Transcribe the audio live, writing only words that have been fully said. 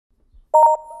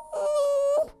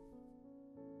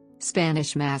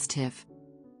Spanish Mastiff.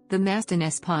 The Mastín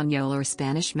Español or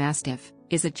Spanish Mastiff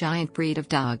is a giant breed of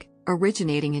dog,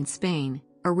 originating in Spain,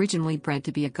 originally bred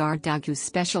to be a guard dog whose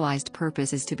specialized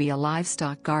purpose is to be a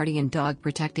livestock guardian dog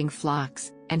protecting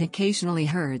flocks, and occasionally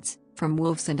herds, from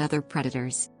wolves and other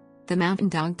predators. The mountain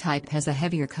dog type has a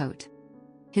heavier coat.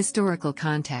 Historical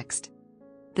context.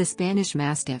 The Spanish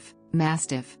Mastiff,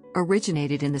 Mastiff,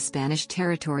 originated in the Spanish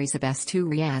territories of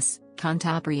Asturias,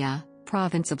 Cantabria,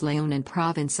 Province of León and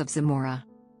Province of Zamora.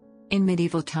 In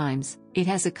medieval times, it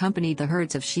has accompanied the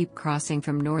herds of sheep crossing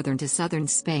from northern to southern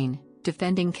Spain,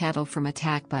 defending cattle from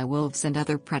attack by wolves and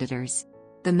other predators.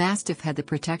 The Mastiff had the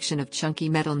protection of chunky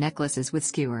metal necklaces with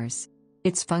skewers.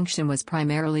 Its function was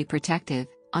primarily protective,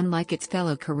 unlike its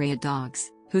fellow Correa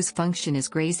dogs, whose function is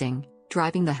grazing,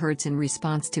 driving the herds in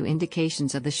response to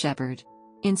indications of the shepherd.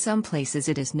 In some places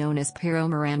it is known as perro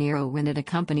marinero when it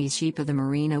accompanies sheep of the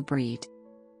Merino breed.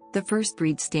 The first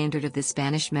breed standard of the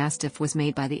Spanish Mastiff was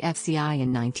made by the FCI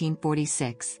in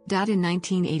 1946. In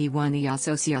 1981 the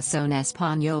Asociación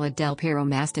Española del Perro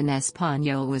Mastín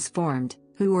Español was formed,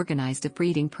 who organized a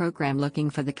breeding program looking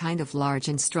for the kind of large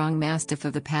and strong Mastiff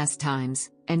of the past times,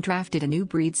 and drafted a new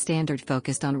breed standard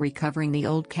focused on recovering the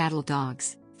old cattle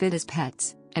dogs, fit as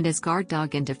pets, and as guard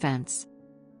dog in defense.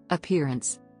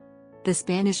 Appearance. The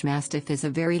Spanish Mastiff is a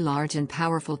very large and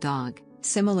powerful dog,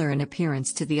 similar in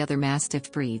appearance to the other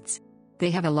Mastiff breeds.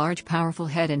 They have a large powerful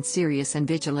head and serious and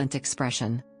vigilant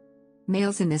expression.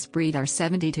 Males in this breed are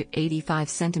 70 to 85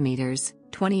 centimeters,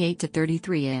 28 to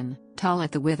 33 in, tall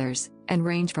at the withers, and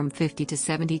range from 50 to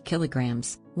 70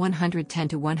 kilograms, 110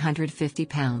 to 150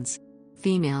 pounds.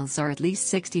 Females are at least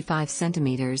 65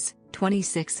 centimeters,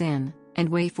 26 in, and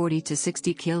weigh 40 to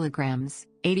 60 kilograms,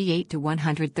 88 to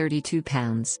 132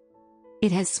 pounds.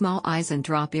 It has small eyes and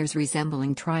drop ears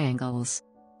resembling triangles.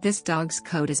 This dog's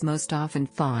coat is most often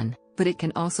fawn, but it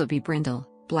can also be brindle,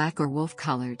 black or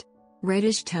wolf-colored.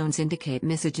 Reddish tones indicate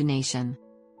miscegenation.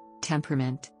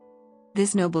 Temperament.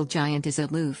 This noble giant is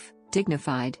aloof,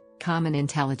 dignified, calm and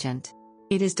intelligent.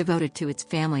 It is devoted to its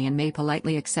family and may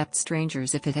politely accept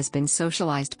strangers if it has been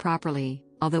socialized properly,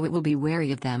 although it will be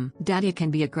wary of them. It can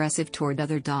be aggressive toward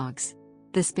other dogs.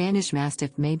 The Spanish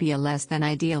Mastiff may be a less than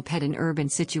ideal pet in urban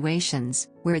situations,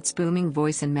 where its booming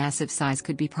voice and massive size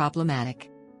could be problematic.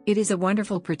 It is a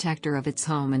wonderful protector of its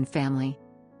home and family.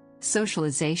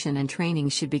 Socialization and training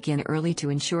should begin early to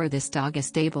ensure this dog a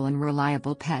stable and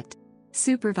reliable pet.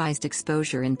 Supervised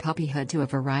exposure in puppyhood to a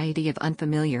variety of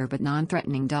unfamiliar but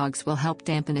non-threatening dogs will help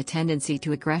dampen a tendency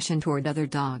to aggression toward other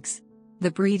dogs.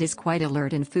 The breed is quite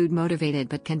alert and food-motivated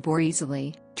but can bore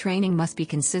easily. Training must be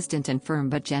consistent and firm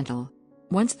but gentle.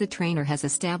 Once the trainer has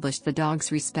established the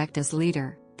dog's respect as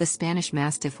leader, the Spanish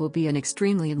Mastiff will be an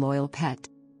extremely loyal pet.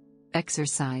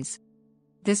 Exercise.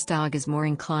 This dog is more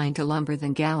inclined to lumber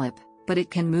than gallop, but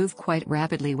it can move quite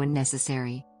rapidly when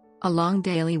necessary. A long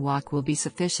daily walk will be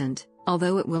sufficient,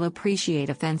 although it will appreciate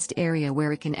a fenced area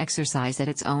where it can exercise at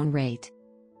its own rate.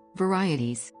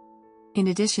 Varieties. In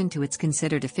addition to its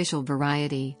considered official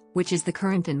variety, which is the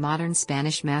current and modern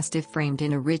Spanish Mastiff framed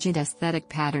in a rigid aesthetic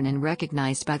pattern and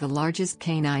recognized by the largest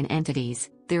canine entities,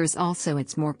 there is also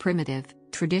its more primitive,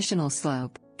 traditional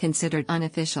slope, considered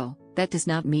unofficial, that does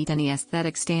not meet any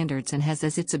aesthetic standards and has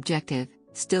as its objective,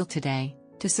 still today,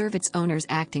 to serve its owners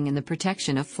acting in the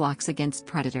protection of flocks against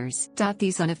predators.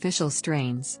 These unofficial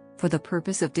strains, for the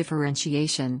purpose of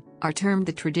differentiation, are termed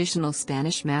the traditional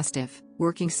Spanish Mastiff,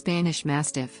 working Spanish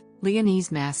Mastiff,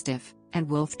 Leonese Mastiff, and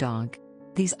Wolf Dog.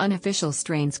 These unofficial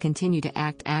strains continue to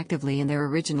act actively in their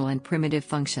original and primitive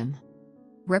function.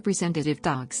 Representative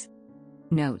dogs.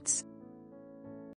 Notes.